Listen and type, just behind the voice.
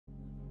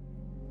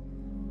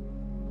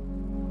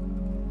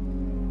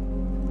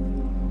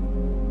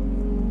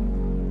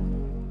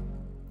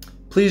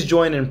Please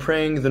join in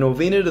praying the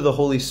Novena to the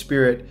Holy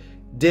Spirit,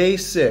 Day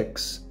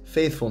 6,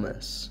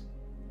 Faithfulness.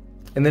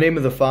 In the name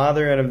of the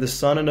Father, and of the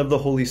Son, and of the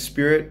Holy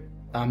Spirit.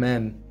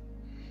 Amen.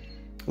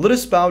 Let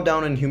us bow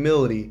down in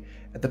humility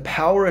at the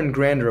power and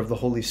grandeur of the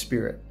Holy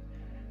Spirit.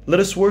 Let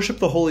us worship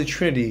the Holy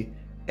Trinity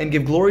and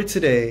give glory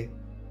today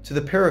to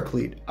the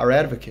Paraclete, our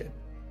Advocate.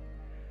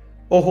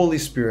 O Holy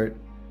Spirit,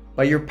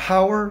 by your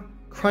power,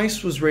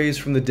 Christ was raised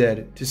from the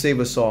dead to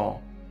save us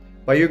all.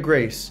 By your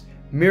grace,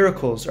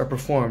 miracles are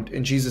performed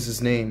in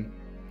Jesus' name.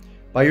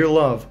 By your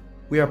love,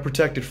 we are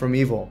protected from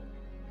evil.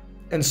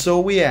 And so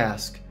we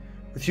ask,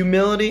 with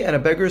humility and a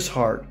beggar's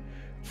heart,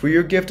 for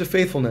your gift of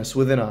faithfulness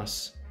within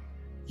us.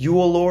 You,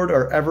 O Lord,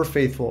 are ever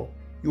faithful.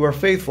 You are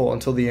faithful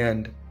until the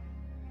end.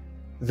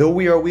 Though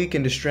we are weak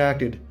and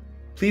distracted,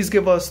 please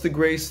give us the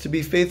grace to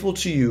be faithful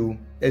to you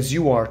as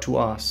you are to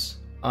us.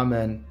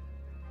 Amen.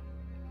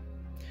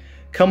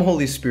 Come,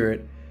 Holy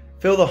Spirit,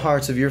 fill the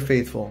hearts of your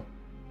faithful,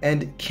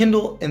 and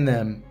kindle in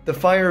them the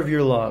fire of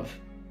your love.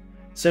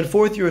 Send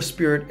forth your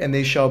Spirit, and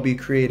they shall be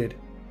created,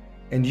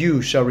 and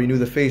you shall renew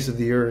the face of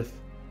the earth.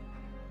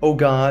 O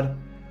God,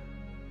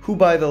 who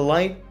by the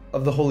light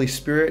of the Holy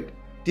Spirit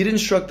did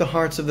instruct the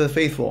hearts of the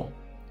faithful,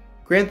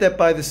 grant that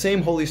by the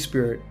same Holy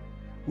Spirit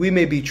we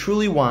may be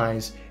truly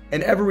wise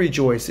and ever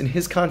rejoice in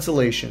his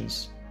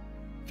consolations.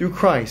 Through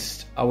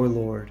Christ our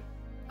Lord.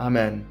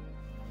 Amen.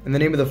 In the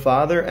name of the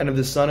Father, and of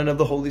the Son, and of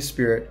the Holy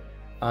Spirit.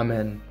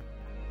 Amen.